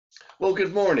Well,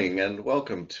 good morning and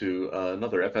welcome to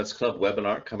another FS Club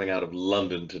webinar coming out of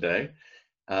London today.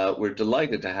 We're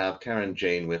delighted to have Karen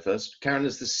Jane with us. Karen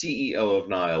is the CEO of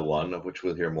Nile One, of which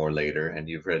we'll hear more later, and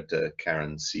you've read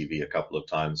Karen's CV a couple of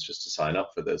times just to sign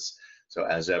up for this. So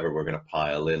as ever, we're going to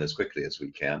pile in as quickly as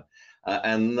we can.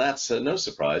 And that's no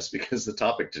surprise because the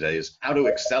topic today is how to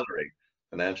accelerate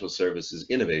financial services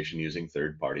innovation using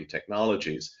third-party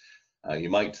technologies.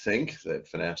 You might think that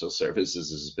financial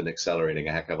services has been accelerating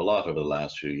a heck of a lot over the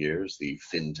last few years, the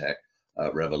fintech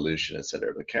revolution, et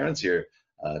cetera. But Karen's here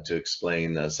to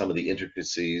explain some of the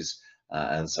intricacies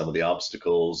and some of the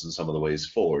obstacles and some of the ways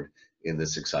forward in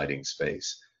this exciting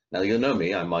space. Now, you'll know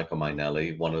me, I'm Michael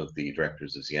Mainelli, one of the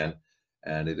directors of Zien,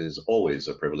 and it is always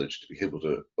a privilege to be able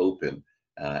to open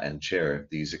and chair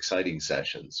these exciting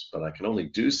sessions, but I can only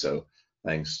do so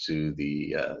thanks to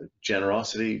the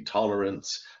generosity,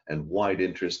 tolerance, and wide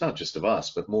interest, not just of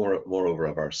us, but moreover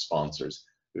of our sponsors,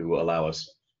 who allow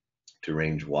us to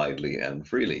range widely and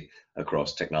freely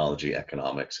across technology,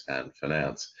 economics, and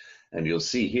finance. And you'll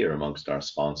see here amongst our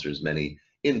sponsors, many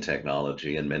in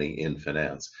technology and many in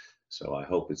finance. So I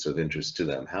hope it's of interest to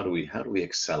them. How do we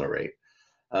accelerate?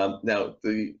 Now,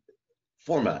 the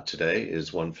format today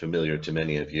is one familiar to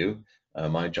many of you.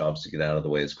 My job is to get out of the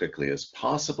way as quickly as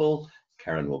possible.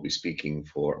 Karen will be speaking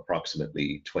for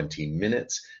approximately 20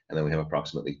 minutes, and then we have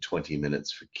approximately 20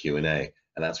 minutes for Q&A, and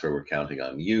that's where we're counting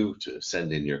on you to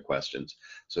send in your questions.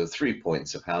 So 3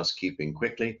 points of housekeeping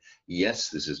quickly. Yes,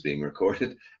 this is being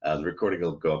recorded. The recording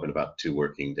will go up in about 2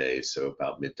 working days, so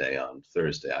about midday on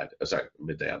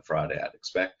midday on Friday, I'd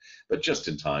expect, but just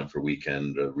in time for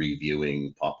weekend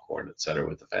reviewing, popcorn, etc.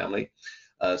 with the family.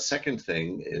 Second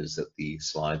thing is that the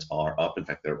slides are up. In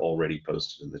fact, they're already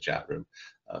posted in the chat room.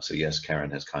 So yes,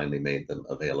 Karen has kindly made them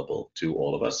available to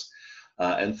all of us.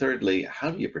 And thirdly,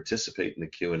 how do you participate in the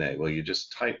Q&A? Well, you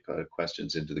just type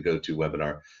questions into the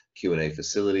GoToWebinar Q&A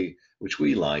facility, which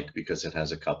we like because it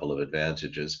has a couple of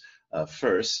advantages.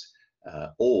 First,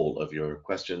 all of your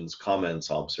questions,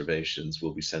 comments, observations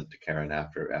will be sent to Karen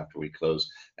after we close,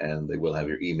 and they will have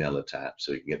your email attached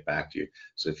so he can get back to you.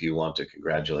 So if you want to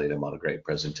congratulate him on a great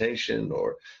presentation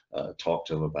or talk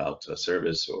to him about a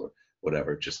service or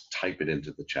whatever, just type it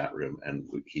into the chat room, and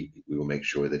we will make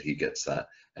sure that he gets that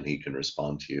and he can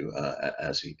respond to you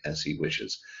as he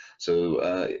wishes. So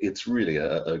it's really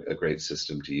a great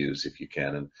system to use if you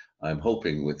can, and I'm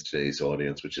hoping with today's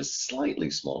audience, which is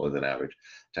slightly smaller than average,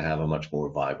 to have a much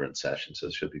more vibrant session. So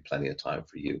there should be plenty of time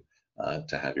for you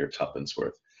to have your tuppence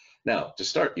worth. Now, to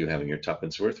start you having your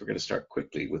tuppence worth, we're going to start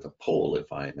quickly with a poll,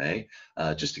 if I may,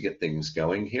 just to get things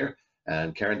going here.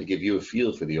 And Karen, to give you a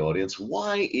feel for the audience,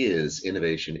 why is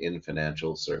innovation in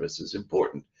financial services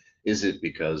important? Is it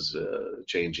because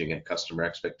changing customer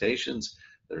expectations,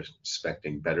 they're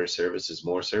expecting better services,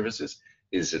 more services?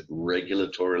 Is it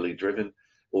regulatorily driven?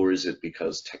 Or is it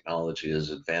because technology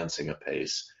is advancing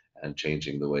apace and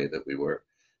changing the way that we work?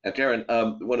 Now, Karen,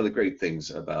 one of the great things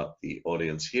about the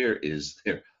audience here is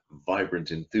their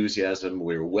vibrant enthusiasm.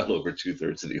 We're well over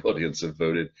 2/3 of the audience have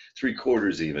voted,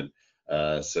 3/4 even.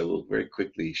 So we'll very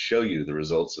quickly show you the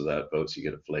results of that vote so you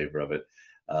get a flavor of it.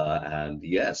 And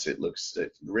yes, it looks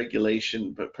at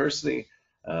regulation, but personally,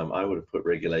 I would have put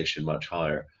regulation much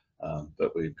higher.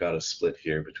 But we've got a split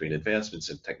here between advancements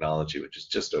in technology, which is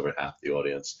just over half the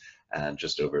audience, and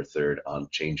just over a third on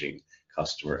changing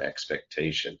customer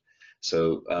expectation.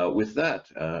 So with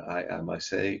that, I must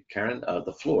say, Karen,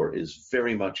 the floor is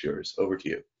very much yours. Over to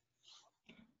you.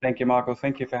 Thank you, Michael.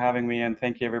 Thank you for having me, and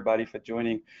thank you everybody for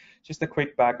joining. Just a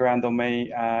quick background on me.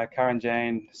 Karen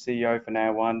Jane, CEO for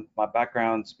Nile One. My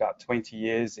background's about 20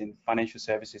 years in financial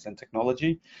services and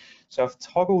technology. So I've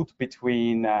toggled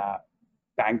between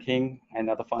banking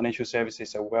and other financial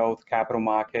services, so wealth, capital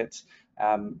markets,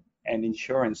 and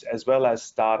insurance, as well as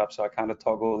startups. So I kind of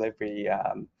toggle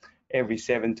every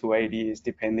 7 to 8 years,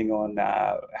 depending on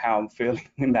how I'm feeling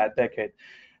in that decade.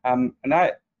 And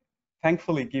that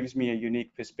thankfully gives me a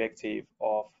unique perspective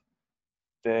of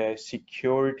the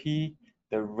security,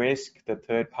 the risk, the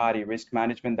third-party risk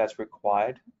management that's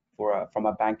required from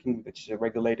a banking, which is a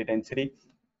regulated entity,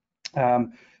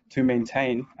 to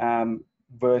maintain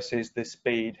versus the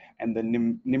speed and the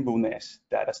nimbleness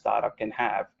that a startup can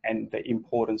have, and the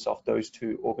importance of those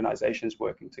two organizations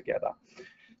working together.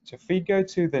 So if we go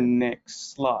to the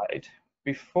next slide,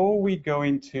 before we go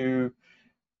into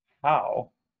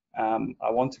how, I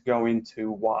want to go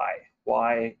into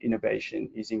why innovation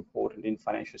is important in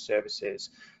financial services.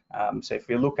 So if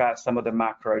we look at some of the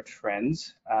macro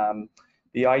trends,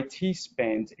 the IT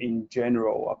spend in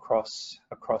general across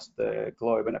the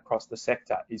globe and across the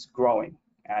sector is growing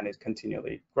and is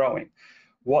continually growing.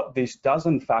 What this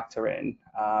doesn't factor in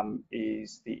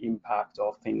is the impact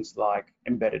of things like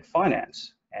embedded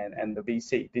finance and the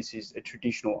VC. This is a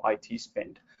traditional IT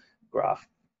spend graph.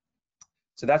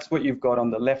 So that's what you've got on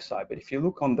the left side. But if you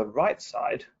look on the right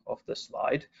side of the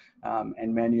slide,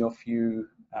 and many of you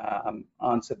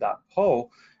answered that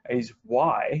poll, is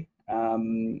why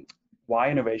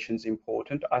innovation is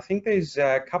important. I think there's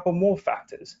a couple more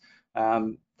factors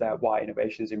that why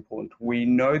innovation is important. We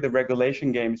know the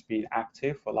regulation game's been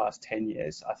active for the last 10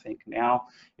 years. I think now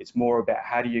it's more about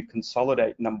how do you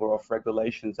consolidate number of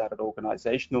regulations at an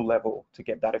organizational level to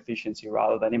get that efficiency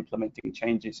rather than implementing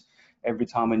changes every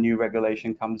time a new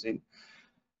regulation comes in.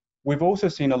 We've also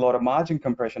seen a lot of margin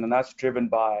compression, and that's driven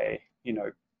by, you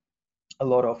know, a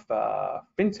lot of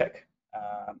fintech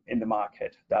in the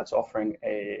market that's offering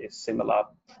a similar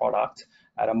product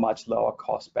at a much lower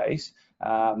cost base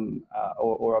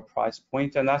or a price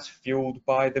point, and that's fueled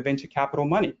by the venture capital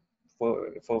money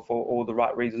for all the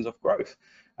right reasons of growth,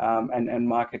 and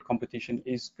market competition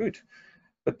is good.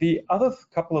 But the other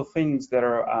couple of things that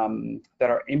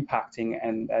are impacting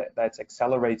and that's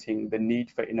accelerating the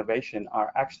need for innovation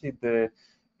are actually the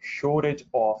shortage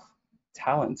of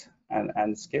talent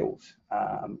and skills,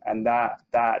 and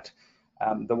that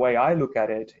the way I look at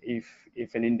it,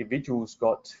 if an individual's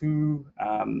got two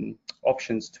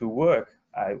options to work,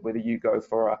 whether you go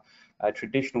for a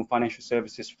traditional financial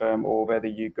services firm or whether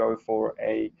you go for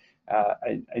a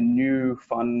new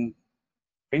fun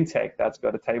fintech that's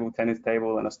got a tennis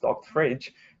table and a stocked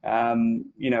fridge,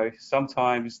 you know,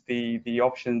 sometimes the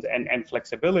options and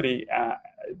flexibility,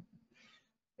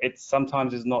 it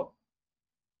sometimes is not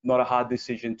a hard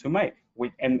decision to make.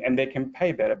 And they can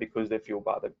pay better because they're fueled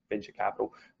by the venture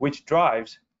capital, which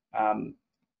drives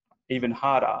even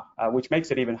harder, which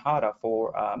makes it even harder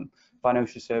for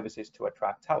financial services to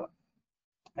attract talent.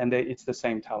 And it's the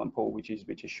same talent pool, which is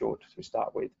short to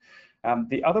start with.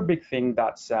 The other big thing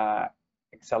that's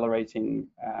accelerating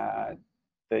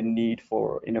the need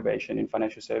for innovation in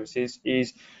financial services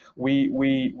is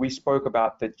we spoke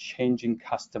about the changing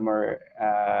customer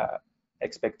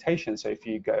expectations. So if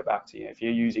you go back to, if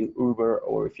you're using Uber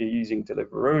or if you're using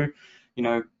Deliveroo, you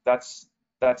know,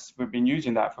 we've been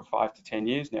using that for 5 to 10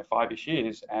 years now, 5-ish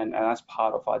years, and that's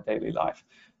part of our daily life.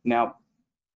 Now,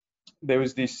 there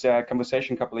was this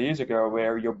conversation a couple of years ago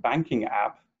where your banking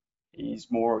app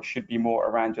should be more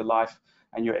around your life,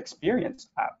 and your experience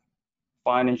app,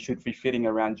 finance should be fitting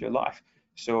around your life.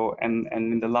 So, and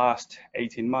in the last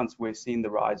 18 months, we're seeing the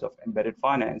rise of embedded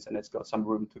finance, and it's got some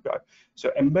room to go.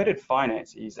 So embedded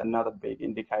finance is another big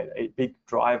indicator, a big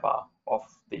driver of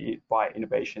why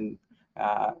innovation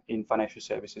in financial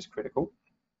services is critical.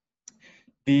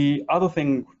 The other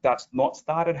thing that's not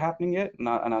started happening yet, and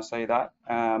I say that,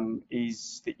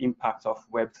 is the impact of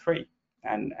Web3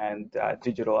 and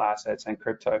digital assets and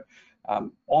crypto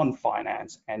on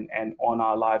finance and on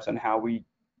our lives and how we,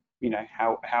 you know,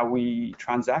 how we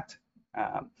transact.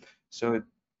 So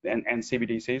and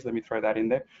CBDCs, let me throw that in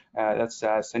there. That's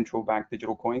central bank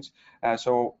digital coins.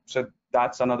 So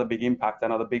that's another big impact,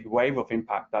 another big wave of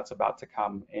impact that's about to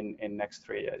come in next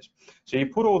 3 years. So you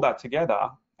put all that together,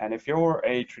 and if you're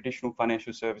a traditional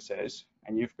financial services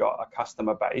and you've got a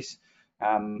customer base,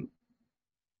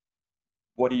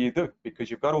 what do you do? Because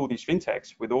you've got all these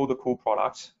fintechs with all the cool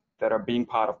products that are being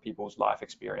part of people's life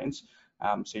experience.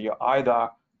 So you're either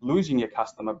losing your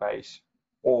customer base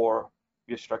or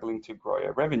you're struggling to grow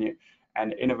your revenue,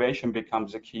 and innovation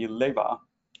becomes a key lever,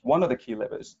 one of the key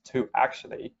levers to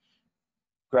actually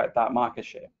grab that market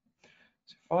share.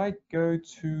 So if I go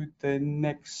to the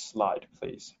next slide,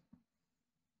 please.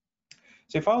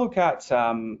 So if I look at,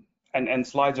 and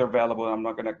slides are available, and I'm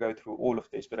not going to go through all of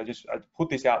this, but I put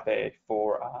this out there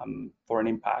for an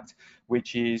impact,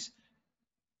 which is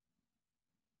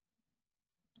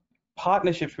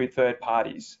partnerships with third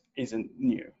parties isn't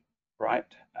new, right?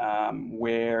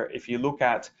 Where if you look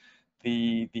at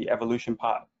the evolution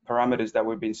parameters that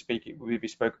we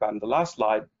spoke about in the last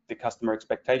slide, the customer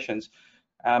expectations,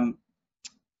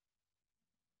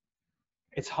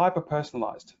 it's hyper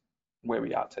personalized where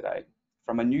we are today.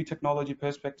 From a new technology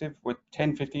perspective, with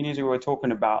 10, 15 years ago, we're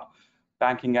talking about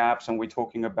banking apps, and we're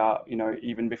talking about, you know,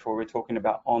 even before we're talking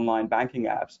about online banking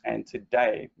apps. And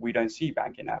today we don't see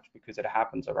banking apps because it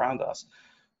happens around us.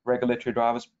 Regulatory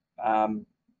drivers,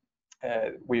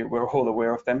 we're all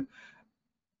aware of them.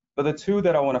 But the two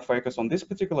that I want to focus on this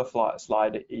particular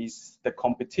slide is the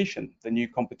competition, the new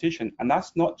competition. And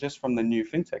that's not just from the new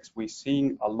fintechs. We're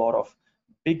seeing a lot of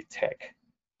big tech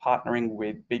partnering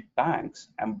with big banks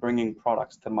and bringing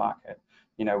products to market.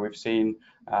 You know, we've seen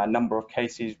a number of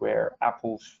cases where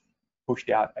Apple's pushed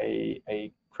out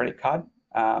a credit card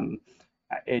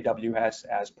AWS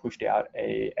has pushed out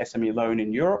a SME loan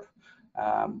in Europe.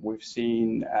 We've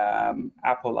seen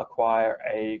Apple acquire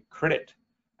a credit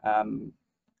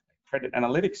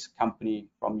analytics company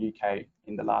from UK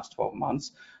in the last 12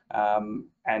 months,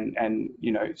 and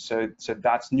you know, so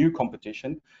that's new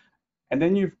competition. And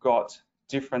then you've got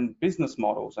different business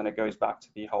models, and it goes back to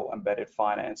the whole embedded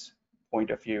finance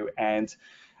point of view. And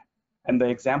the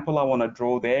example I want to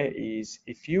draw there is,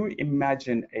 if you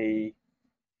imagine a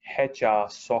HR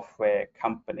software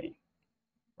company,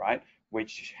 right,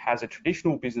 which has a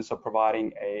traditional business of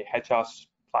providing a HR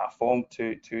platform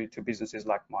to businesses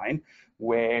like mine,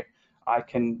 where I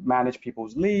can manage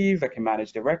people's leave, I can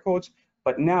manage their records,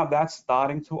 but now that's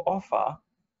starting to offer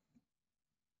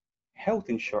health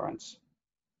insurance,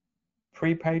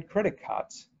 prepaid credit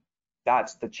cards.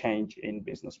 That's the change in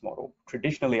business model.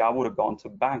 Traditionally, I would have gone to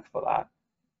bank for that,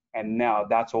 and now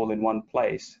that's all in one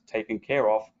place, taken care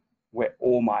of, where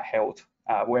all my health,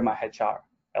 where my HR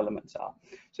elements are.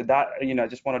 So that, you know, I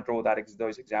just want to draw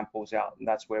those examples out, and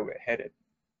that's where we're headed.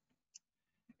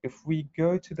 If we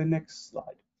go to the next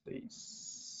slide,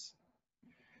 please.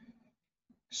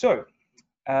 So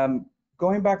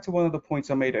going back to one of the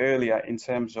points I made earlier in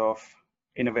terms of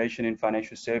innovation in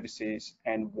financial services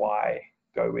and why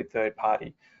go with third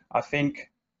party, I think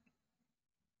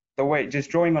the way, just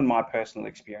drawing on my personal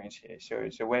experience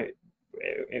here, so where,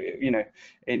 you know,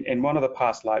 in one of the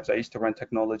past lives, I used to run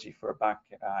technology for a bank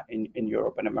in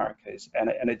Europe and Americas,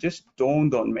 and it just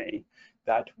dawned on me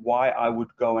that why I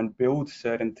would go and build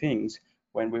certain things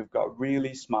when we've got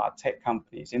really smart tech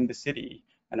companies in the city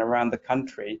and around the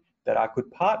country that I could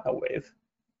partner with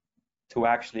to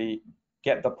actually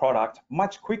get the product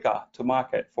much quicker to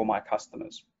market for my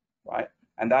customers, right?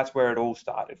 And that's where it all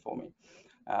started for me.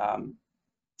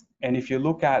 And if you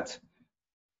look at,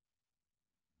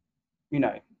 you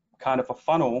know, kind of a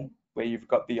funnel where you've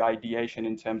got the ideation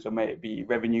in terms of, may it be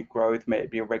revenue growth, may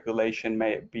it be a regulation,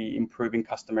 may it be improving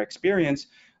customer experience,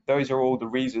 those are all the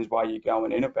reasons why you go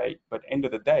and innovate. But end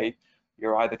of the day,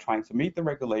 you're either trying to meet the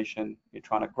regulation, you're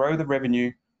trying to grow the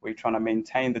revenue, or you're trying to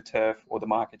maintain the turf or the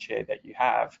market share that you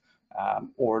have,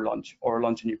 or launch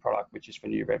a new product, which is for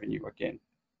new revenue again.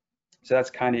 So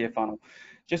that's kind of your funnel.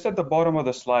 Just at the bottom of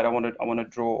the slide, I want to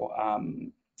draw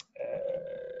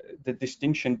the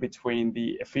distinction between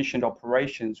the efficient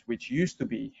operations, which used to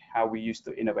be how we used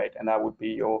to innovate, and that would be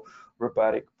your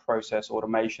robotic process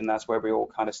automation. That's where we all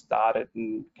kind of started.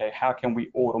 And okay, how can we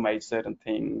automate certain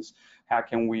things? How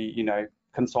can we, you know,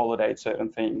 consolidate certain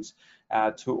things?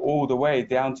 To all the way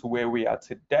down to where we are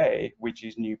today, which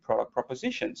is new product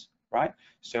propositions, right?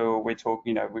 So we're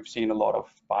talking, you know, we've seen a lot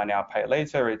of buy now, pay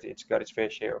later. It's got its fair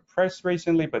share of press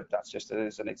recently, but that's just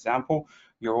as an example.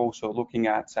 You're also looking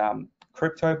at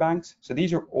crypto banks. So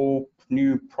these are all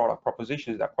new product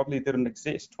propositions that probably didn't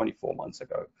exist 24 months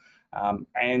ago.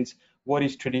 And what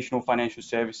is traditional financial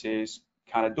services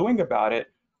kind of doing about it?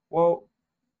 Well,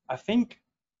 I think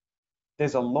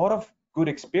there's a lot of good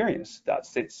experience that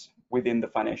sits within the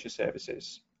financial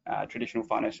services, traditional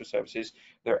financial services.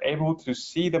 They're able to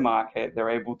see the market, they're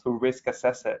able to risk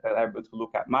assess it, they're able to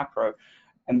look at macro,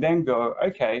 and then go,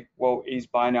 okay, well, is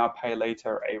buy now, pay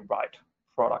later a right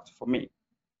product for me,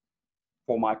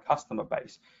 for my customer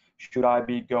base? Should I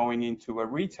be going into a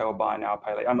retail buy now,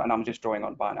 pay later? And I'm just drawing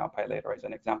on buy now, pay later as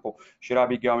an example. Should I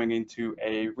be going into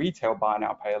a retail buy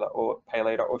now, pay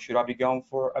later, or should I be going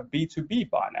for a B2B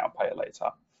buy now, pay later?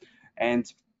 And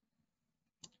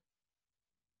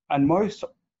most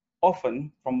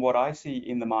often, from what I see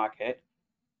in the market,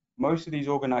 most of these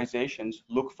organizations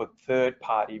look for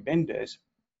third-party vendors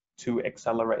to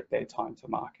accelerate their time to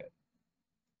market.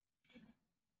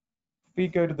 If we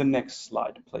go to the next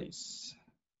slide, please.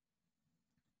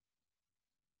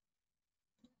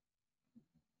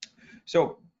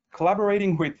 So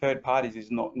collaborating with third parties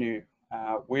is not new.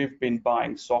 We've been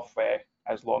buying software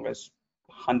as long as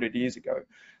 100 years ago.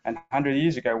 And 100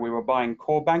 years ago, we were buying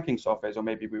core banking softwares, or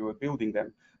maybe we were building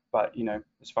them. But, you know,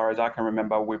 as far as I can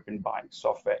remember, we've been buying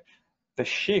software. The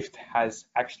shift has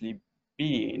actually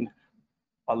been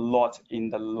a lot in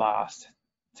the last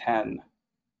 10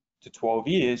 to 12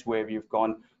 years, where you've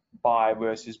gone buy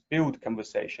versus build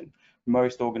conversation.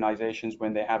 Most organizations,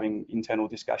 when they're having internal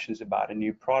discussions about a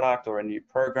new product or a new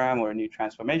program or a new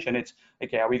transformation, it's,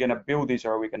 okay, are we going to build this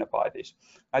or are we going to buy this?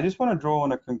 I just want to draw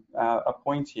on a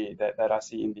point here that I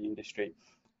see in the industry.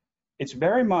 It's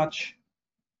very much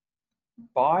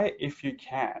buy if you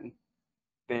can.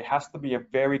 There has to be a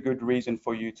very good reason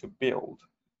for you to build.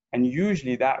 And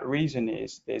usually that reason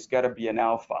is there's got to be an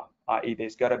alpha, i.e.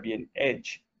 there's got to be an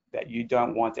edge that you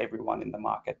don't want everyone in the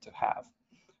market to have.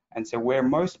 And so where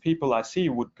most people I see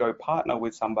would go partner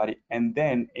with somebody and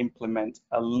then implement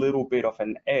a little bit of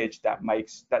an edge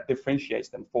that differentiates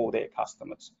them for their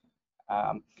customers.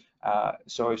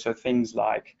 So things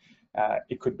like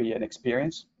it could be an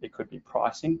experience, it could be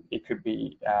pricing, it could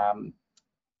be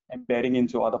embedding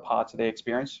into other parts of the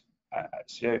experience.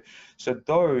 So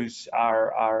those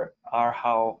are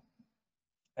how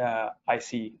I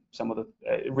see some of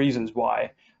the reasons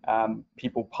why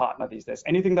people partner these days.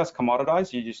 Anything that's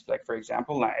commoditized, you just, like, for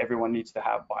example, now everyone needs to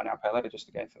have buy now, pay later, just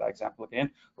again for that example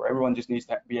again, or everyone just needs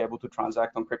to be able to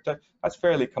transact on crypto. That's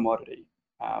fairly commodity.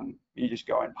 You just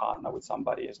go and partner with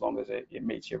somebody as long as it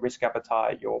meets your risk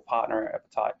appetite, your partner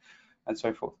appetite, and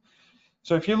so forth.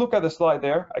 So if you look at the slide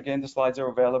there, again, the slides are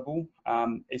available.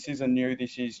 This isn't new.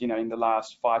 This is, in the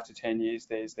last 5 to 10 years,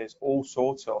 there's all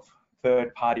sorts of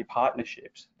third-party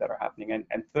partnerships that are happening,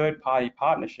 and third-party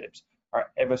partnerships are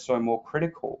ever so more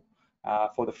critical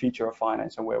for the future of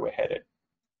finance and where we're headed.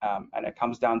 And it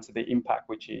comes down to the impact,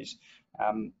 which is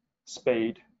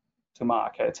speed to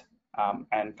market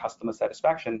and customer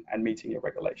satisfaction and meeting your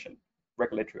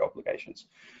regulatory obligations.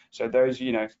 So those,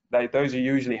 those are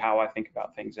usually how I think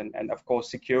about things. And of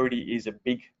course, cybersecurity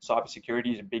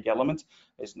is a big element.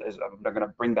 I'm not going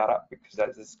to bring that up because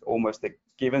that is almost a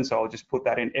given. So I'll just put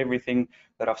that in everything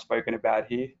that I've spoken about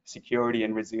here. Security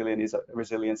and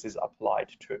resilience is applied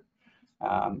to.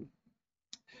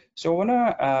 So I want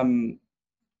to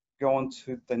go on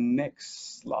to the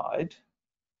next slide,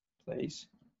 please,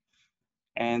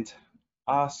 and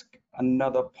ask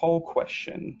another poll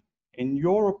question. In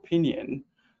your opinion,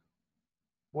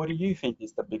 what do you think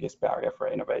is the biggest barrier for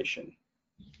innovation?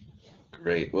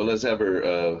 Great. Well, as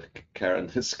ever, Karen,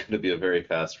 this is going to be a very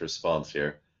fast response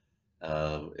here.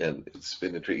 And it's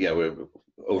been a treat. Yeah, we're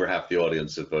over half the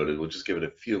audience have voted. We'll just give it a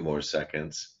few more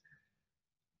seconds.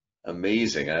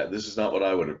 Amazing. This is not what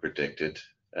I would have predicted.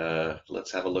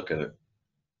 Let's have a look at it.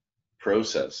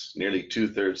 Process. Nearly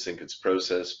 2/3 think it's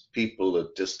process. People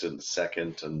a distant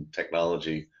second, and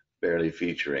technology barely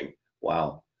featuring.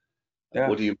 Wow. Yeah.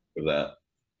 What do you make of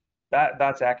that?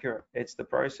 That's accurate. It's the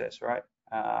process, right?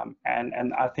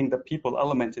 And I think the people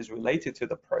element is related to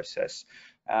the process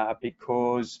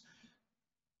because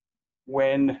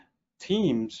when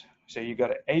teams, so you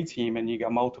got a team and you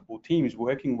got multiple teams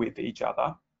working with each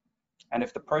other, and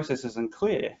if the process isn't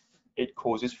clear, it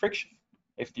causes friction.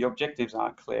 If the objectives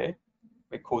aren't clear,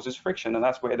 it causes friction, and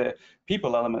that's where the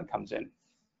people element comes in.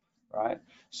 Right.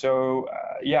 So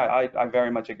yeah, I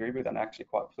very much agree with that, and actually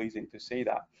quite pleasing to see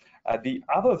that. The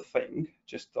other thing,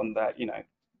 just on that,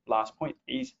 last point,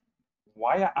 is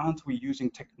why aren't we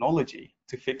using technology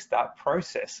to fix that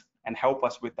process and help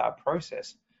us with that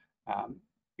process?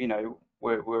 We're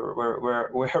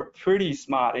a pretty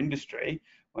smart industry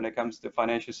when it comes to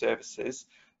financial services.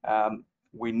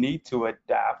 We need to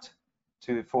adapt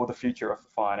for the future of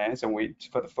finance, and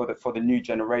for the new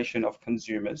generation of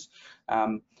consumers.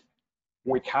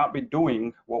 We can't be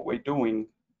doing what we're doing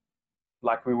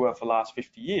like we were for the last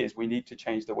 50 years. We need to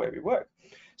change the way we work.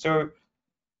 So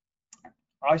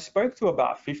I spoke to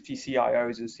about 50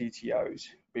 CIOs and CTOs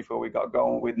before we got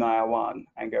going with NAIA One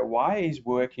and go, why is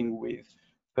working with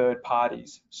third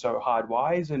parties so hard?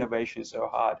 Why is innovation so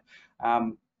hard?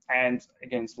 And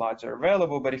again, slides are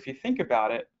available, but if you think about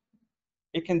it,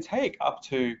 it can take up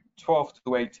to 12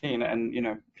 to 18, and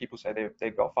people say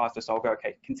they've got faster, so I'll go, okay,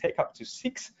 it can take up to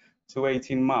 6 to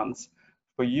 18 months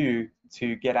for you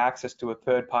to get access to a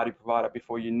third-party provider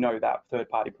before you know that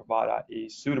third-party provider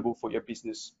is suitable for your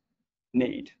business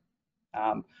need.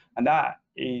 And that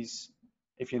is,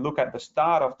 if you look at the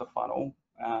start of the funnel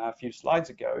a few slides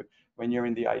ago, when you're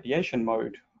in the ideation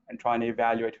mode and trying to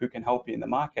evaluate who can help you in the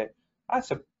market,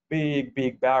 that's a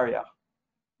big barrier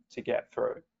to get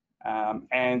through.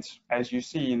 And as you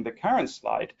see in the current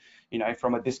slide,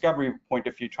 from a discovery point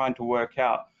of view, trying to work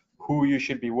out who you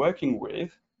should be working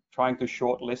with, trying to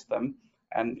shortlist them,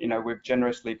 and we've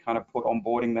generously kind of put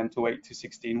onboarding them to 8 to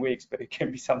 16 weeks, but it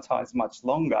can be sometimes much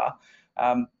longer.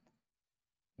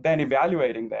 Then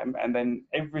evaluating them, and then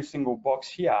every single box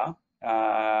here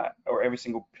or every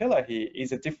single pillar here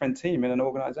is a different team in an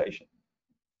organization.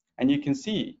 And you can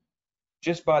see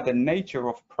just by the nature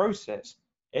of process,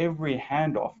 every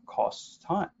handoff costs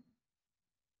time.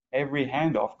 Every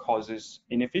handoff causes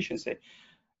inefficiency.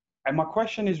 And my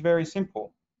question is very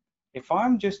simple. If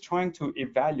I'm just trying to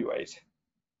evaluate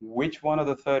which one of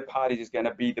the third parties is going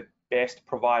to be the best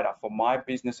provider for my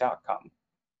business outcome,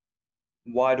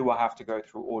 why do I have to go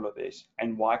through all of this?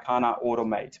 And why can't I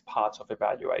automate parts of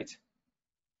evaluate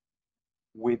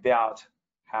without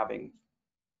having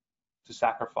to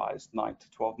sacrifice 9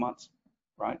 to 12 months,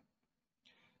 right?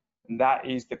 And that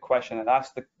is the question, and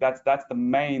that's the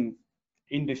main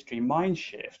industry mind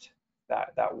shift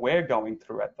that we're going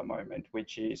through at the moment,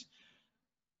 which is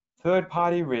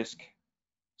third-party risk,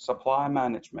 supply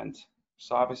management,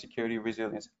 cybersecurity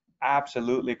resilience,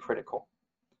 absolutely critical.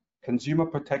 Consumer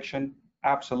protection,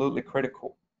 absolutely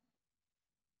critical.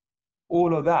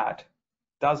 All of that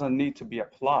doesn't need to be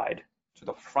applied to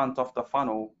the front of the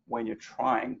funnel when you're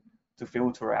trying to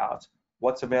filter out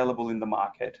what's available in the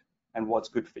market and what's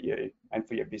good for you and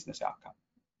for your business outcome.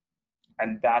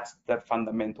 And that's the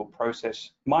fundamental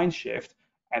process mind shift,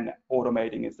 and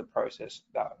automating is the process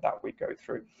that we go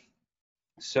through.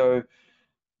 So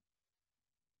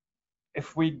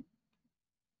if we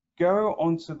go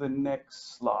on to the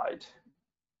next slide,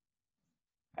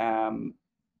 I've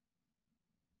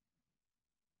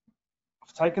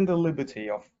taken the liberty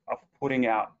of putting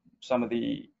out some of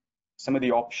the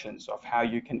options of how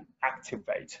you can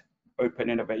activate open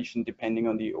innovation depending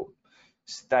on the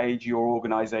stage your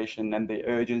organization and the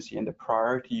urgency and the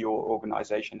priority your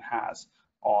organization has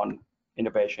on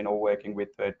innovation or working with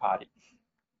third party.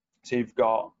 So you've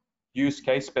got use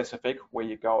case specific, where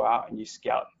you go out and you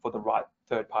scout for the right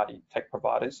third party tech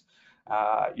providers.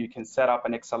 You can set up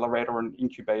an accelerator and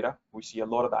incubator. We see a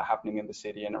lot of that happening in the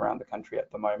city and around the country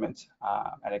at the moment.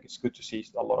 And it's good to see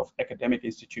a lot of academic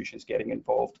institutions getting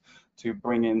involved to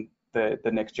bring in the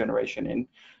next generation in.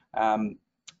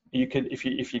 You could,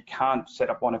 if you can't set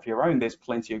up one of your own, there's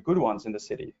plenty of good ones in the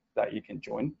city that you can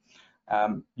join.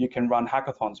 You can run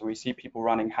hackathons. We see people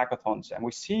running hackathons, and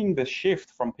we're seeing the shift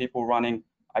from people running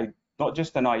not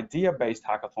just an idea-based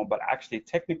hackathon, but actually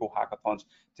technical hackathons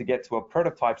to get to a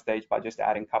prototype stage by just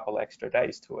adding a couple extra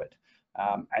days to it.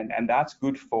 And that's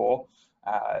good for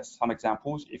some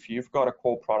examples. If you've got a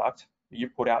core product you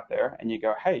put out there and you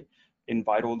go, hey,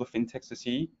 invite all the fintechs to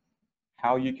see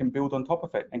how you can build on top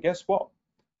of it. And guess what?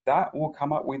 That will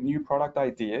come up with new product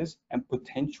ideas and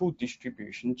potential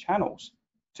distribution channels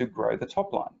to grow the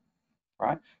top line,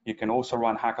 right? You can also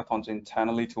run hackathons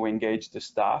internally to engage the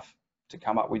staff to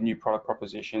come up with new product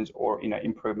propositions or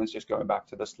improvements, just going back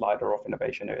to the slider of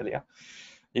innovation earlier.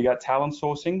 You got talent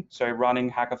sourcing, so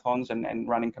running hackathons and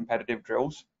running competitive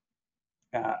drills.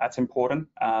 That's important.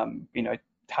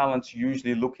 Talent's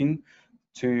usually looking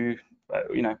to,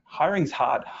 hiring's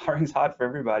hard. Hiring's hard for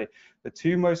everybody. The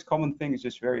two most common things,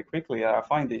 just very quickly, I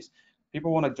find is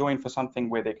people want to join for something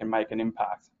where they can make an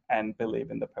impact and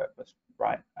believe in the purpose,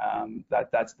 right?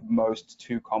 That's the most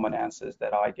two common answers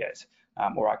that I get,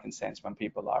 or I can sense when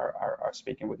people are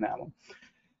speaking with NowOne.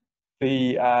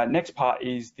 The next part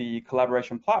is the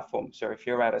collaboration platform. So if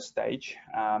you're at a stage,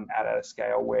 at a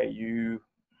scale where you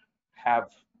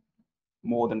have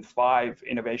more than 5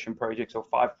 innovation projects or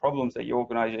 5 problems that your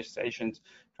organization's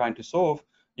trying to solve,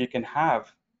 you can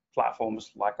have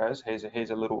platforms like us. Here's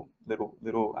a little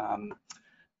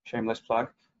shameless plug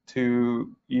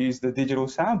to use the digital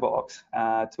sandbox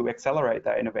to accelerate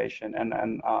that innovation.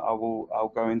 And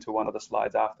I'll go into one of the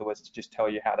slides afterwards to just tell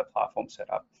you how the platform's set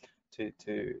up to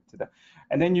that.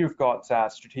 And then you've got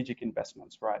strategic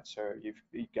investments, right? So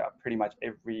you've got pretty much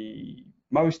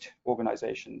most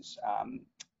organizations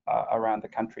around the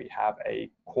country have a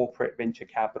corporate venture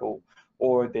capital,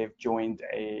 or they've joined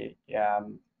a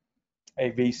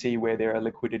VC where they're a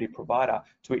liquidity provider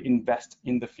to invest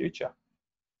in the future.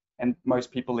 And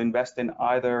most people invest in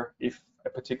either if a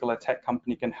particular tech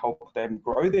company can help them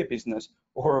grow their business,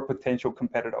 or a potential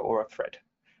competitor or a threat,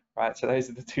 right? So those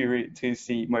are the two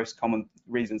most common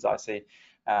reasons I see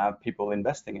people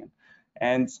investing in.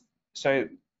 And so,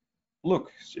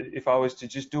 look, if I was to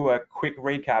just do a quick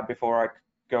recap before I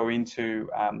go into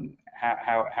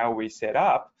how we set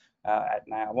up at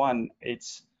NowOne,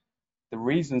 it's the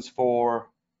reasons for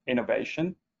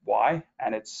innovation, why,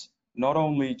 and it's not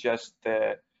only just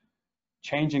the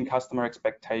change in customer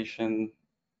expectation,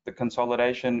 the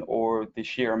consolidation or the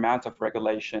sheer amount of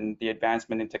regulation, the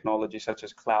advancement in technology such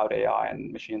as cloud, AI,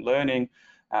 and machine learning,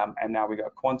 and now we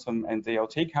got quantum and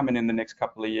DLT coming in the next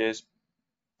couple of years,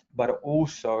 but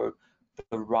also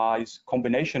the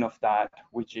combination of that,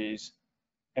 which is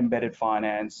embedded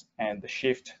finance and the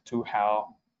shift to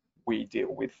how we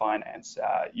deal with finance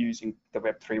using the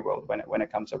Web3 world when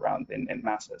it comes around in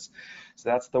masses. So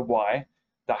that's the why.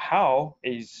 The how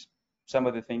is some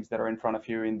of the things that are in front of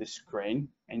you in the screen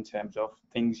in terms of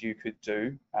things you could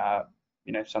do,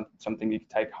 something you could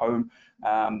take home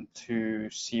to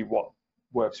see what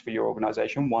works for your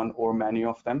organization, one or many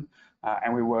of them.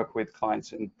 And we work with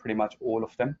clients in pretty much all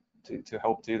of them to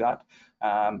help do that.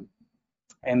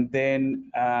 And then,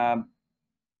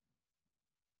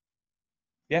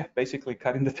 basically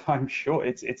cutting the time short.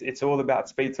 It's all about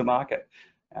speed to market.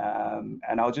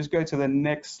 And I'll just go to the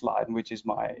next slide, which is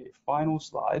my final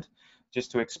slide,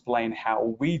 just to explain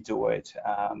how we do it,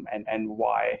 and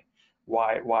why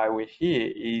we're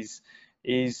here is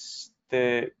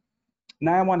the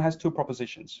Naia One has two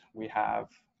propositions. We have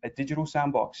a digital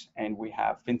sandbox and we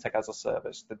have fintech as a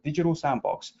service. The digital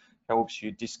sandbox helps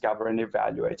you discover and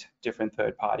evaluate different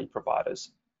third-party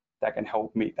providers that can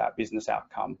help meet that business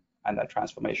outcome and that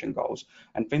transformation goals.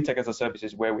 And fintech as a service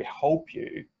is where we help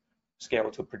you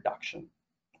scale to production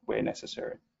where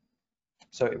necessary.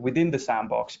 So within the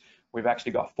sandbox, we've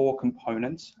actually got 4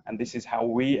 components, and this is how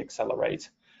we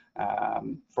accelerate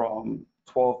from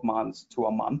 12 months to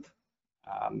a month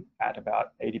at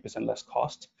about 80% less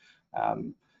cost.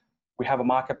 We have a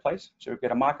marketplace, so we've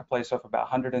got a marketplace of about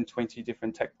 120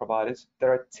 different tech providers that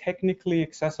are technically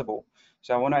accessible.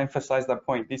 So I want to emphasize that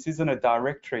point. This isn't a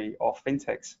directory of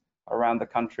fintechs around the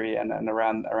country and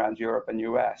around Europe and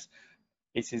US.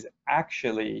 It is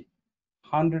actually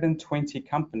 120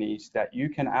 companies that you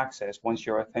can access once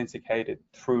you're authenticated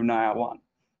through Naia One,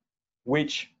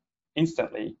 which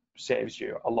instantly saves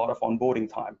you a lot of onboarding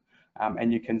time.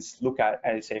 And you can look at,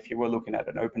 as if you were looking at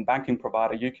an open banking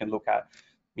provider, you can look at,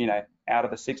 out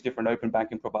of the 6 different open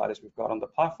banking providers we've got on the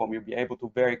platform, you'll be able to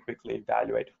very quickly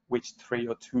evaluate which 3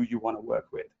 or 2 you want to work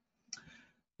with.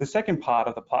 The second part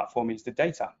of the platform is the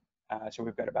data. So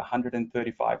we've got about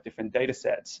 135 different data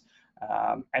sets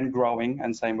and growing,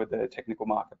 and same with the technical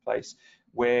marketplace,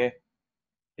 where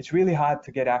it's really hard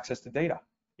to get access to data,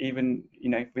 even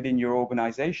within your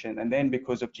organization. And then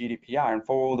because of GDPR and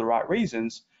for all the right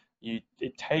reasons,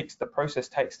 the process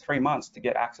takes 3 months to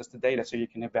get access to data so you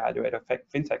can evaluate a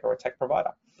fintech or a tech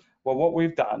provider. Well, what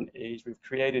we've done is we've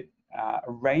created a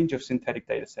range of synthetic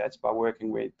data sets by working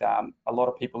with a lot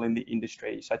of people in the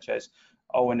industry, such as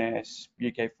ONS,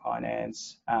 UK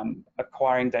Finance,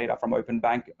 acquiring data from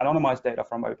anonymized data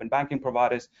from open banking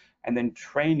providers, and then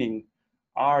training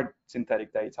our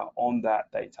synthetic data on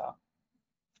that data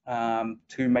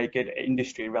to make it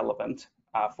industry relevant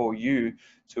for you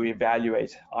to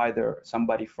evaluate either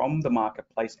somebody from the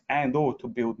marketplace and or to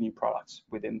build new products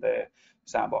within the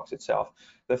sandbox itself.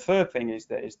 The third thing is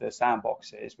the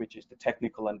sandboxes, which is the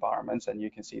technical environments, and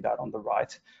you can see that on the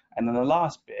right. And then the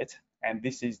last bit, and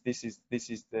this is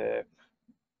the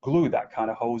glue that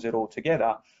kind of holds it all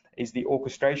together, is the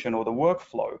orchestration or the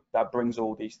workflow that brings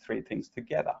all these 3 things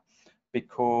together,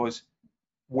 because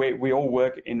we all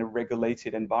work in a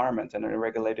regulated environment and in a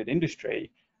regulated industry.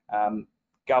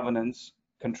 Governance,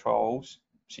 controls,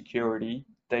 security,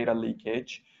 data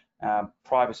leakage,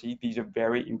 privacy, these are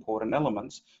very important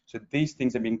elements. So these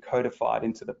things have been codified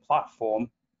into the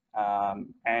platform,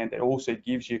 and it also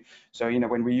gives you, so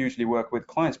when we usually work with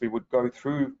clients, we would go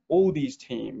through all these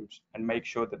teams and make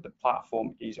sure that the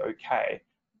platform is okay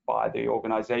by the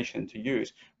organization to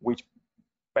use, which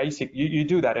you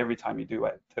do that every time you do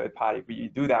a third party, but you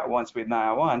do that once with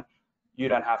Naia One, you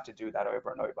don't have to do that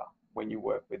over and over when you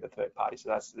work with a third party.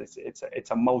 So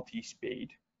it's a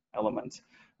multi-speed element.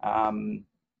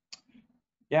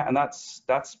 Yeah, and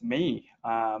that's me.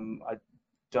 I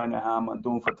don't know how I'm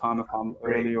doing for time, if I'm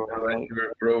early or late.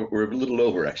 We're a little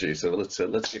over actually, so let's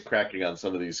get cracking on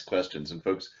some of these questions. And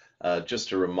folks,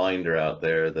 just a reminder out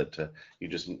there that you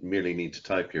just merely need to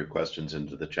type your questions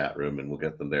into the chat room and we'll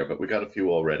get them there. But we got a few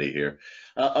already here.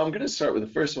 I'm going to start with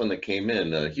the first one that came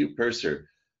in. Hugh Purser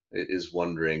is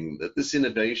wondering that this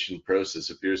innovation process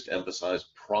appears to emphasize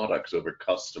products over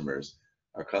customers.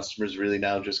 Are customers really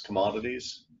now just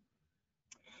commodities?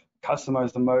 Customer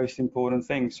is the most important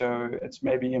thing, so it's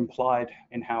maybe implied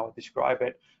in how I describe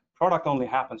it. Product only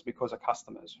happens because of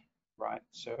customers, right?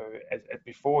 So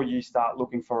before you start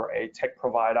looking for a tech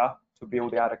provider to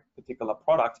build out a particular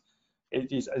product,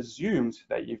 it is assumed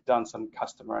that you've done some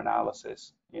customer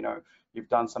analysis, you've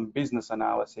done some business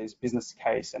analysis, business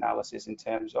case analysis in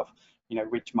terms of,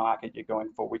 which market you're going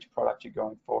for, which product you're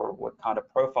going for, what kind of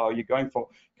profile you're going for.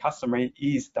 Customer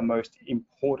is the most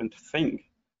important thing.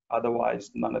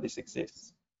 Otherwise, none of this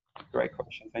exists. Great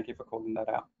question. Thank you for calling that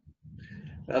out.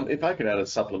 If I could add a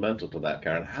supplemental to that,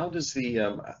 Karen, how does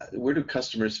where do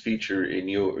customers feature in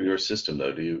your system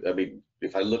though?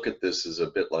 If I look at this as a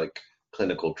bit like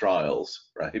clinical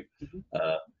trials, right? Mm-hmm.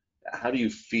 How do you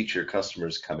feature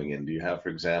customers coming in? Do you have, for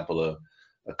example,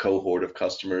 a cohort of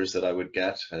customers that I would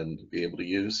get and be able to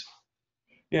use?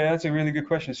 Yeah, that's a really good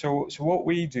question. So what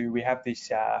we do, we have this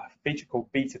feature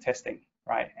called beta testing,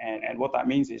 right? And what that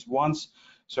means is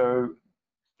the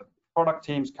product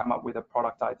teams come up with a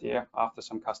product idea after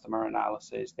some customer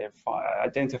analysis. They've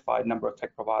identified a number of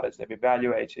tech providers, they've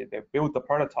evaluated, they've built the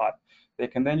prototype. They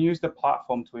can then use the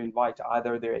platform to invite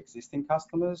either their existing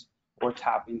customers or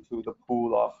tap into the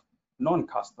pool of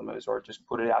non-customers, or just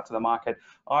put it out to the market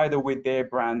either with their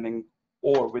branding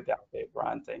or without their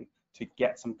branding to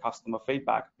get some customer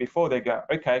feedback before they go,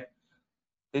 okay,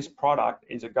 this product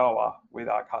is a goer with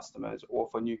our customers or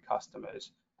for new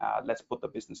customers. Let's put the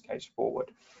business case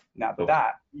forward. Now,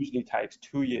 that usually takes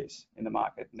 2 years in the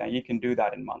market. Now, you can do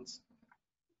that in months.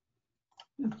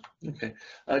 Okay.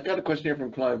 I got a question here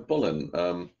from Clive Bullen.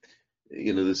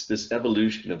 This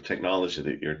evolution of technology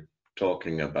that you're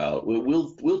talking about,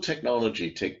 will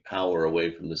technology take power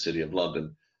away from the City of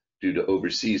London due to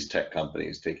overseas tech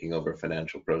companies taking over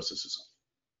financial processes?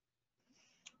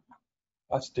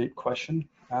 That's a deep question.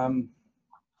 Don't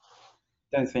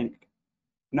think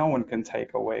no one can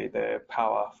take away the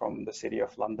power from the City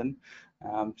of London.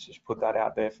 Just put that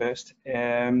out there first.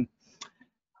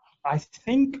 I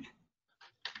think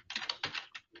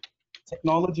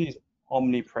technology is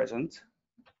omnipresent,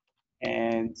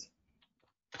 and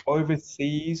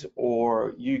overseas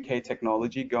or UK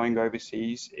technology going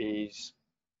overseas is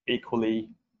equally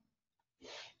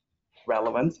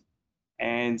relevant.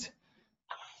 And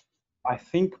I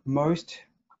think most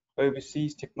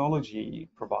overseas technology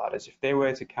providers, if they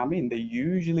were to come in, they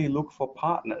usually look for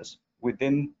partners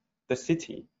within the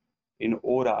city in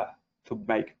order to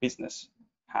make business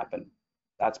happen.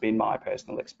 That's been my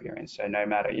personal experience. So no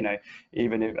matter,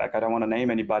 even if, like, I don't want to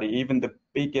name anybody, even the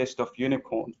biggest of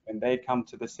unicorns, when they come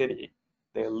to the city,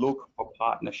 they look for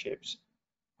partnerships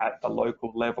at the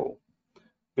local level.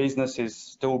 Business is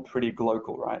still pretty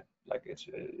global, right? Like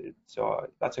so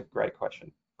that's a great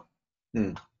question.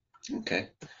 Okay.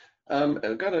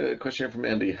 I've got a question here from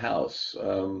Andy House.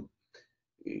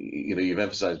 You've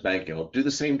emphasized banking. Do the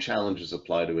same challenges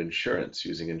apply to insurance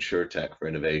using InsurTech for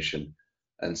innovation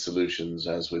and solutions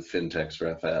as with fintechs for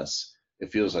FS?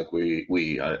 It feels like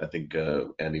I think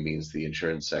Andy means the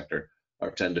insurance sector,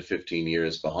 are 10 to 15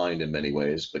 years behind in many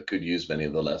ways, but could use many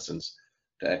of the lessons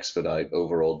to expedite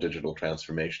overall digital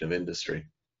transformation of industry.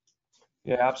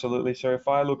 Yeah, absolutely. So if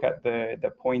I look at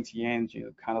the pointy ends,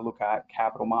 you kind of look at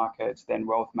capital markets, then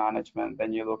wealth management,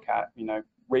 then you look at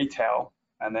retail,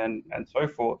 and so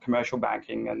forth, commercial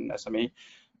banking and SME,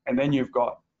 and then you've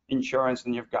got insurance,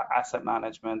 and you've got asset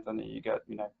management, and you got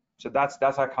so that's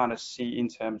I kind of see in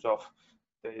terms of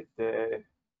the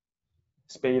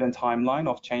speed and timeline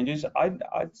of changes.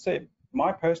 I'd say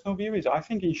my personal view is I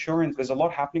think insurance, there's a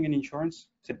lot happening in insurance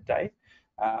today.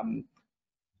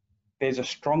 There's a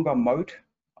stronger moat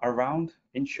around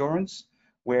insurance,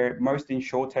 where most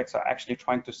insurtechs are actually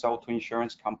trying to sell to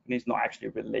insurance companies, not actually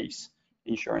release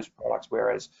insurance products.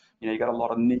 Whereas you got a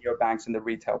lot of neobanks in the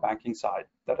retail banking side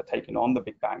that are taking on the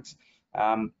big banks.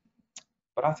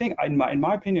 But I think, in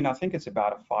my opinion, I think it's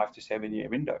about a 5 to 7 year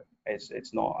window.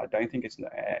 It's not. I don't think it's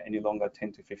any longer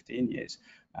 10 to 15 years,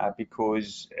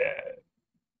 because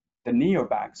the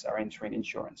neobanks are entering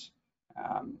insurance,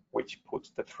 which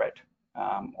puts the threat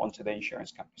onto the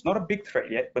insurance companies. Not a big threat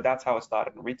yet, but that's how it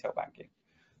started in retail banking.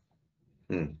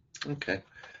 Okay.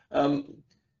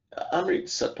 Amrit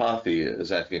Satpathy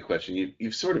is asking a question.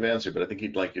 You've sort of answered, but I think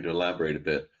he'd like you to elaborate a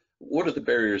bit. What are the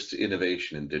barriers to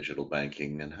innovation in digital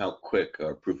banking, and how quick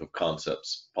are proof of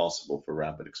concepts possible for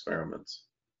rapid experiments?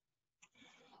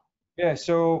 Yeah,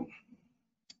 so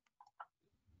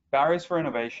barriers for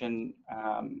innovation,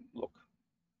 look,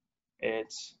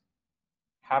 it's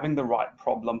having the right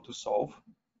problem to solve,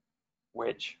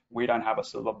 which we don't have a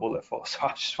silver bullet for. So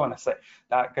I just want to say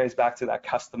that goes back to that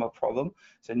customer problem.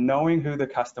 So knowing who the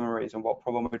customer is and what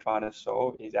problem we're trying to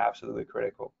solve is absolutely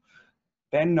critical.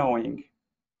 Then knowing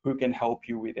who can help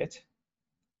you with it.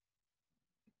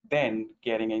 Then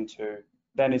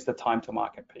then is the time to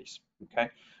market piece,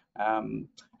 okay? And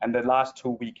the last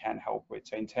tool we can help with.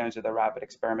 So in terms of the rapid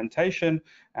experimentation,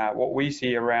 what we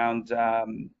see around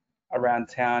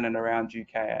town and around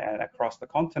UK and across the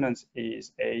continents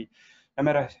is no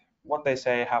matter what they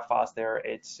say, how fast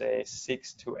it's a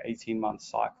 6 to 18 month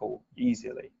cycle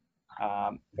easily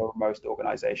for most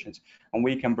organizations. And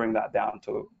we can bring that down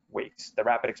to weeks. The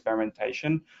rapid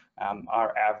experimentation,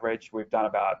 our average, we've done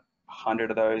about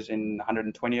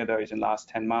 120 of those in the last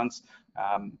 10 months.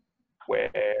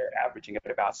 We're averaging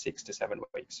at about 6 to 7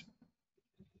 weeks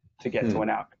to get to an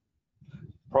outcome.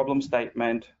 Problem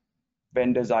statement,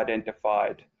 vendors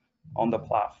identified on the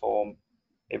platform,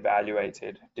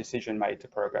 evaluated, decision made to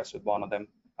progress with one of them.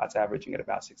 That's averaging at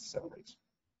about 6 to 7 weeks.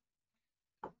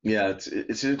 Yeah, it's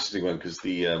an interesting one, because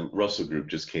the Russell Group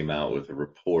just came out with a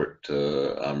report.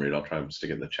 Amrit, I'll try and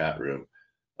stick it in the chat room.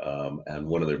 And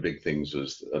one of their big things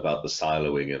was about the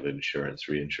siloing of insurance,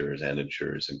 reinsurers and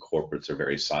insurers, and corporates are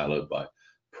very siloed by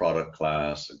product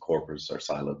class, and corporates are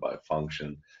siloed by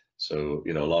function. So,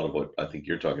 a lot of what I think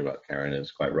you're talking about, Karen,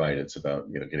 is quite right. It's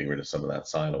about, getting rid of some of that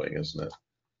siloing, isn't it?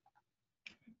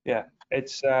 Yeah,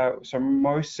 it's so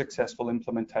most successful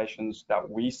implementations that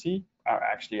we see are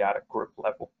actually at a group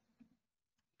level.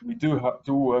 We do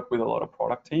work with a lot of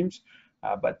product teams,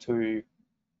 but to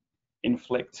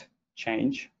inflict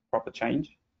change, proper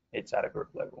change, it's at a group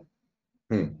level.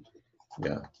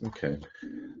 Yeah. Okay.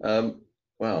 Um,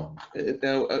 wow.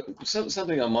 Now,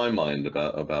 something on my mind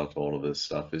about all of this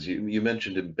stuff is you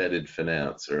mentioned embedded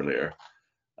finance earlier.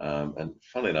 And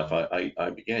funnily enough, I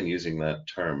began using that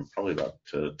term probably about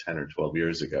 10 or 12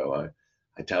 years ago.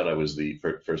 I doubt I was the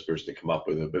first person to come up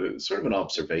with it, but it was sort of an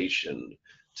observation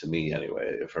to me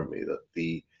anyway, from me, that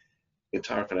the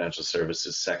entire financial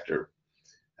services sector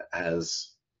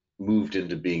has moved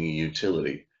into being a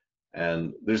utility.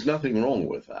 And there's nothing wrong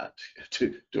with that.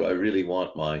 Do I really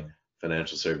want my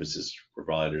financial services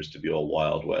providers to be all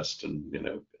Wild West and,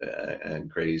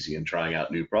 and crazy and trying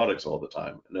out new products all the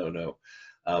time? No, no.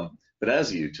 But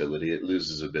as a utility, it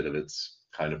loses a bit of its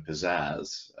kind of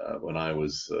pizzazz. When I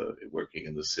was working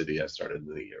in the city, I started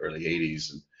in the early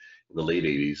 80s, and in the late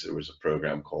 80s, there was a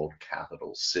program called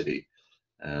Capital City.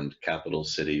 And Capital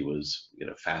City was,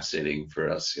 fascinating for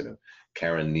us.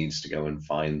 Karen needs to go and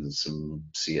find some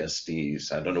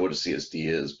CSDs. I don't know what a CSD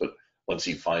is, but once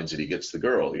he finds it, he gets the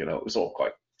girl. It was all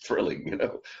quite thrilling.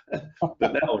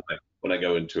 But now when I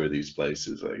go and tour these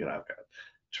places, I've got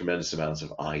tremendous amounts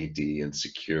of ID and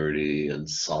security and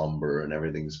somber, and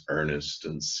everything's earnest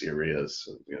and serious,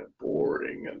 and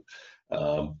boring, and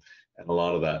a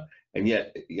lot of that. And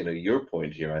yet, your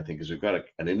point here, I think, is we've got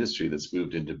an industry that's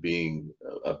moved into being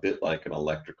a bit like an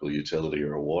electrical utility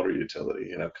or a water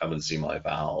utility. Come and see my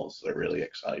valves; they're really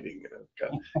exciting.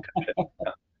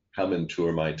 Come and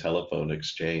tour my telephone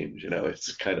exchange.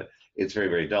 It's very,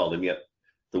 very dull, and yet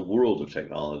the world of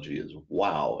technology is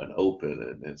wow and open,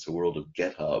 and it's a world of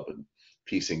GitHub and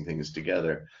piecing things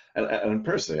together. And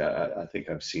personally, I think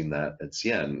I've seen that at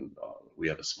CN. We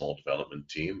have a small development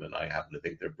team, and I happen to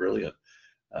think they're brilliant,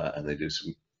 and they do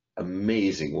some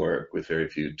amazing work with very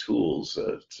few tools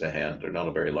to hand. They're not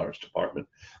a very large department,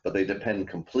 but they depend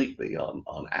completely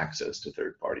on access to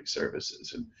third-party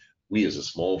services. And we, as a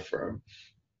small firm,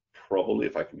 probably,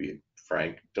 if I can be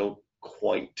frank, don't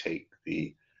quite take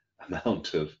the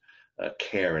amount of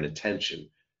care and attention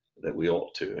that we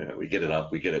ought to. We get it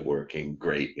up, we get it working,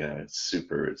 great, it's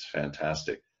super, it's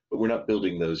fantastic, but we're not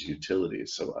building those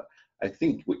utilities. So I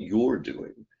think what you're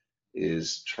doing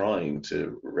is trying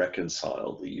to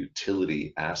reconcile the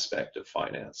utility aspect of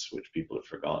finance, which people have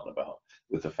forgotten about,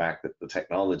 with the fact that the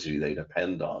technology they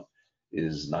depend on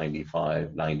is 95,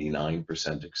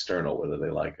 99% external, whether they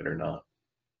like it or not.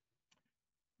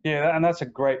 Yeah, and that's a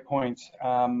great point.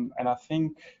 And I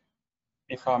think,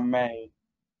 if I may,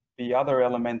 the other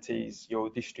element is your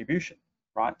distribution,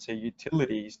 right? So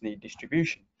utilities need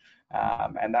distribution,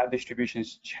 and that distribution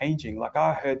is changing. Like,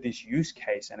 I heard this use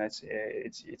case, and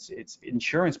it's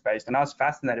insurance based, and I was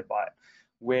fascinated by it,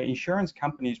 where insurance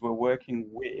companies were working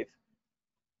with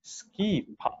ski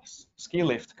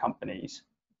lift companies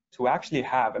to actually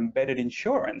have embedded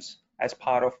insurance as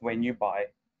part of when you buy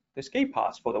the ski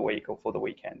pass for the week or for the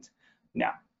weekend.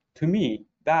 Now, to me,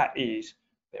 there is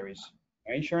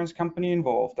no insurance company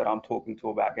involved that I'm talking to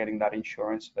about getting that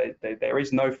insurance. There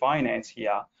is no finance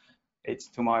here. It's,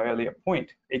 to my earlier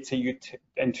point,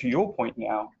 and to your point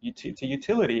now, it's a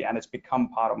utility, and it's become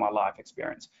part of my life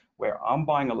experience, where I'm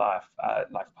buying a life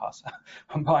pass,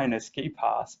 I'm buying a ski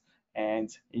pass, and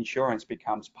insurance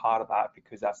becomes part of that,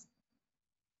 because that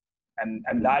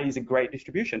is a great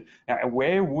distribution. Now,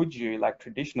 where would you, like,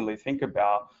 traditionally think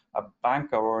about a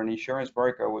banker or an insurance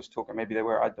broker was talking, maybe they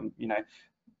were at them,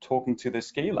 talking to the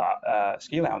ski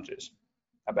lounges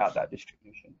about that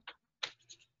distribution.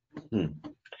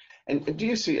 And do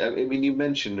you see, I mean, you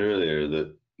mentioned earlier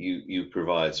that you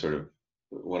provide sort of,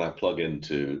 when I plug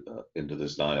into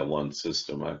this NIA One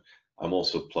system, I'm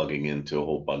also plugging into a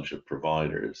whole bunch of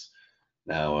providers.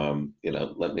 Now,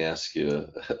 let me ask you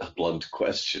a blunt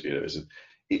question.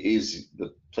 Is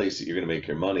the place that you're going to make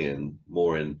your money in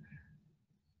more in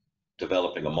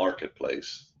developing a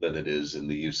marketplace than it is in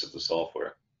the use of the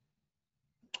software?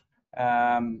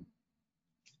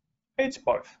 It's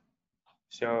both.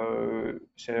 So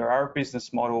our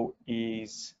business model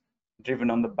is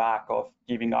driven on the back of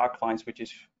giving our clients, which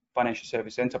is financial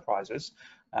service enterprises,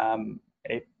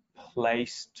 a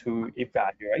place to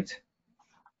evaluate,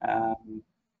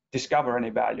 discover and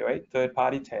evaluate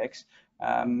third-party techs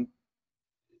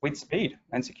with speed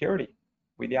and security,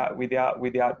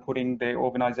 without putting the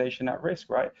organization at risk,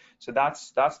 right? So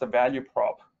that's the value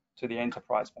prop to the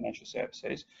enterprise financial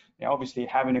services. Now, obviously,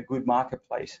 having a good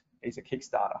marketplace is a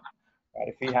Kickstarter. Right?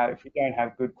 If we don't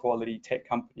have good quality tech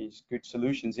companies, good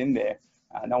solutions in there,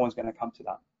 no one's going to come to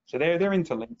that. So they're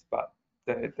interlinked, but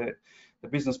the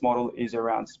business model is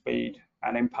around speed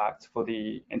and impact for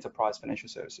the enterprise financial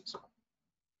services.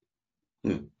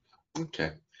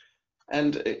 Okay.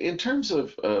 And in terms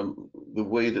of the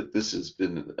way that this has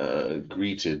been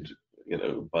greeted,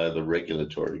 by the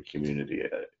regulatory community,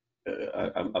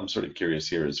 I'm sort of curious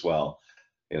here as well.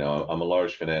 I'm a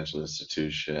large financial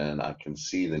institution. I can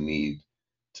see the need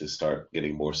to start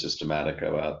getting more systematic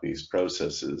about these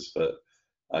processes, but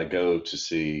I go to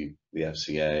see the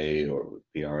FCA or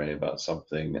PRA about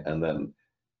something, and then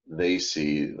they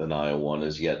see the NIL one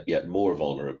as yet more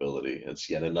vulnerability. It's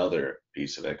yet another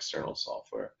piece of external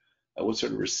software. What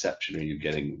sort of reception are you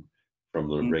getting from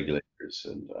the regulators?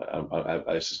 And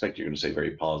I suspect you're going to say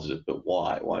very positive, but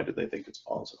why? Why do they think it's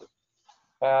positive?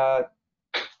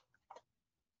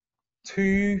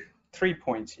 3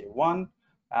 points here. One,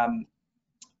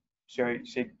 so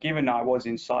given I was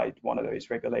inside one of those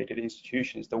regulated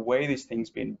institutions, the way this thing's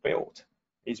been built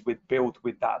is built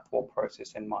with that thought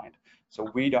process in mind. So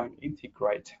we don't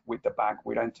integrate with the bank,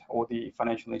 or the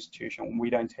financial institution, we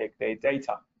don't take their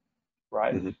data,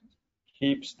 right? Mm-hmm.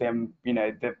 Keeps them,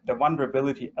 the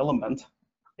vulnerability element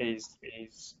is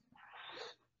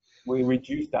we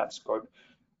reduce that scope.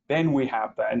 Then we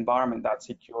have the environment that's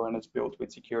secure and it's built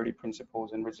with security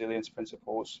principles and resilience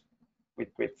principles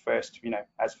with first,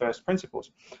 as first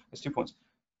principles. There's 2 points.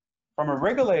 From a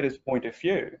regulator's point of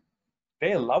view,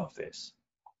 they love this,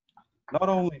 not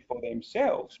only for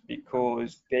themselves,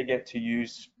 because they get to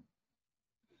use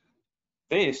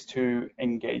this to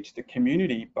engage the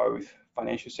community, both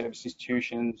financial service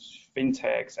institutions,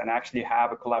 fintechs, and actually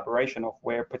have a collaboration of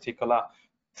where a particular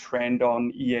trend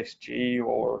on ESG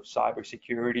or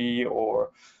cybersecurity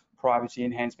or privacy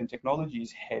enhancement technology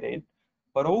is headed,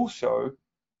 but also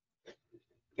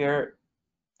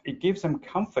it gives them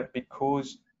comfort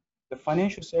because the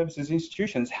financial services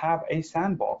institutions have a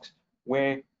sandbox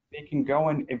where they can go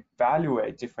and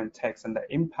evaluate different techs and the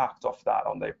impact of that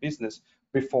on their business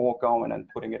before going and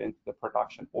putting it into the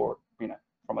production or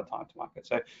from a time to market.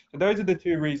 So those are the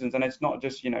 2 reasons, and it's not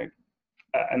just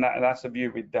and that's a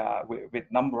view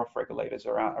with number of regulators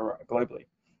around globally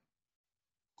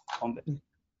on this.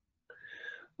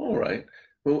 All right.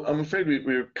 Well, I'm afraid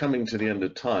we're coming to the end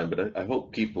of time, but I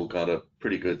hope people got a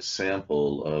pretty good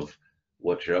sample of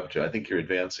what you're up to. I think you're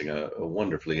advancing a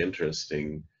wonderfully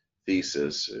interesting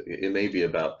thesis. It may be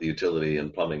about the utility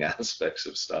and plumbing aspects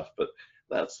of stuff, but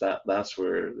that's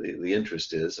where the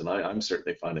interest is, and I'm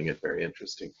certainly finding it very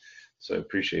interesting. So I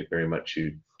appreciate very much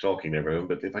you talking to everyone.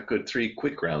 But if I could, 3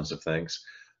 quick rounds of thanks.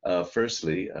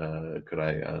 Firstly, could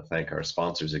I thank our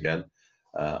sponsors again?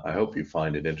 I hope you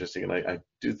find it interesting, and I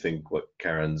do think what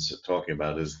Karen's talking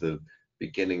about is the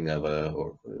beginning of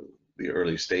or the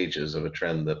early stages of a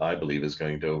trend that I believe is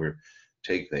going to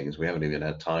overtake things. We haven't even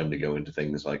had time to go into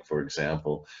things like, for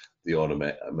example, the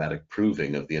automatic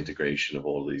proving of the integration of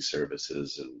all of these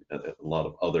services and a lot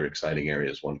of other exciting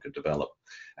areas one could develop,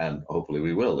 and hopefully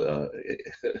we will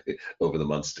over the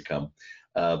months to come.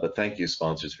 But thank you,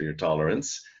 sponsors, for your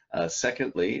tolerance.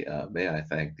 Secondly, may I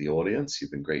thank the audience.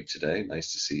 You've been great today.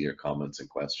 Nice to see your comments and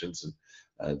questions,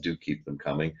 and do keep them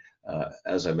coming.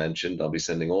 As I mentioned, I'll be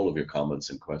sending all of your comments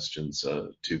and questions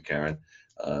to Karen.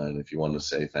 And if you want to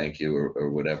say thank you or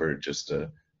whatever, just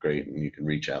great, and you can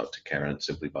reach out to Karen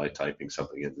simply by typing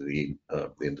something into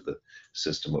the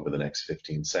system over the next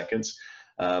 15 seconds.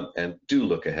 And do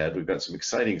look ahead. We've got some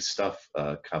exciting stuff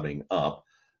coming up.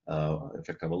 In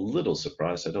fact, I'm a little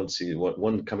surprised I don't see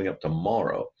one coming up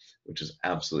tomorrow, which is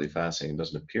absolutely fascinating. It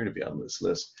doesn't appear to be on this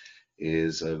list.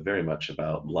 Is very much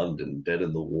about London, dead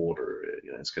in the water.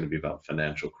 It's going to be about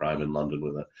financial crime in London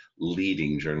with a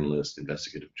leading journalist,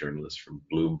 investigative journalist from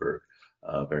Bloomberg.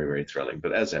 Very, very thrilling.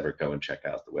 But as ever, go and check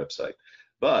out the website.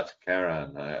 But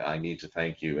Karen, I need to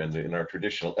thank you. And in our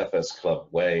traditional FS Club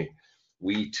way,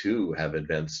 we too have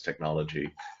advanced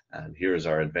technology. And here's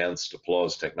our advanced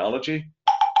applause technology,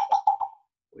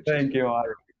 which thank you,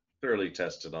 thoroughly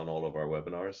tested on all of our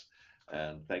webinars.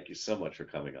 And thank you so much for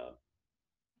coming on.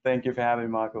 Thank you for having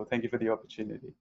me, Michael. Thank you for the opportunity.